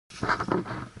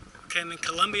Okay, I'm in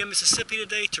Columbia, Mississippi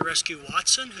today to rescue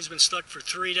Watson, who's been stuck for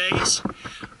 3 days.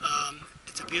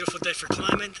 It's a beautiful day for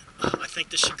climbing. I think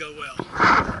this should go well.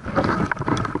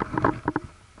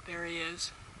 There he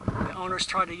is. The owners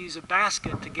tried to use a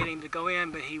basket to get him to go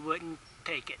in, but he wouldn't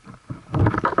take it.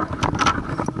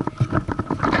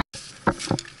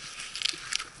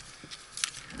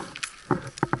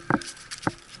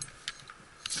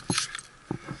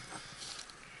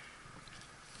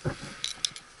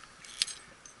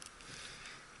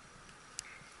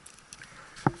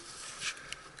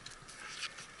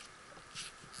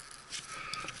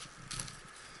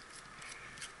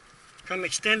 I'm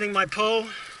extending my pole.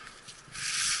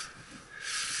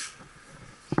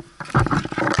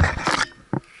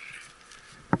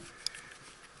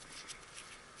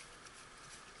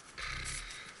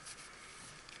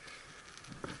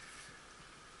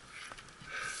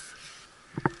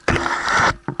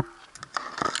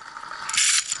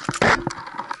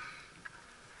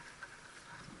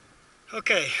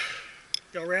 Okay,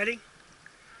 y'all ready?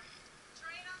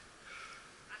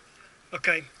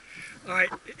 Okay. All right,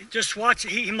 just watch.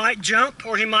 He might jump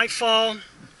or he might fall.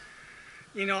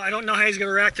 You know, I don't know how he's going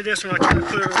to react to this when I try to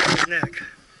put it around his neck.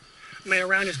 I mean,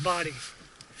 around his body.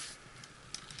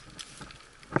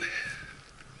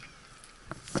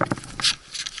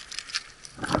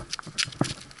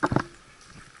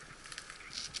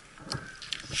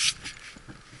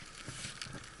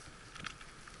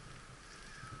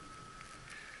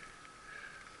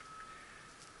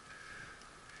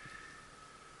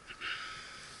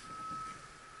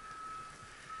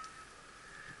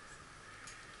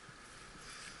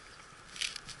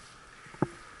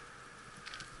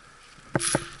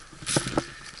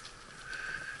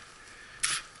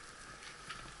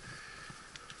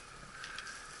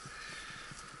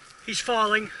 He's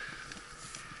falling.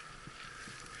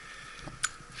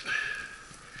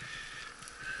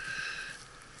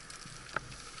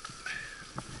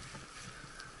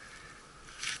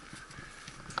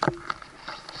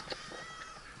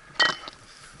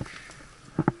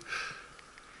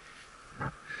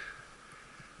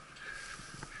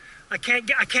 I can't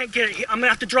get it. I'm gonna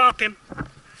have to drop him.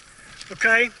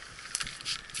 Okay?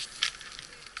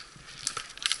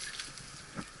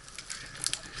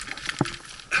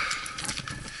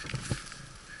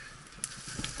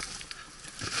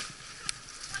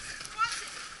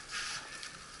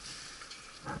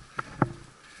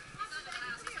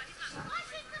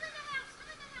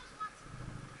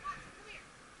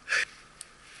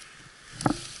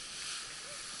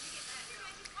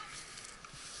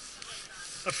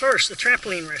 A first, a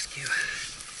trampoline rescue.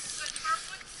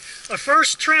 A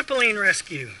first trampoline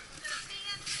rescue.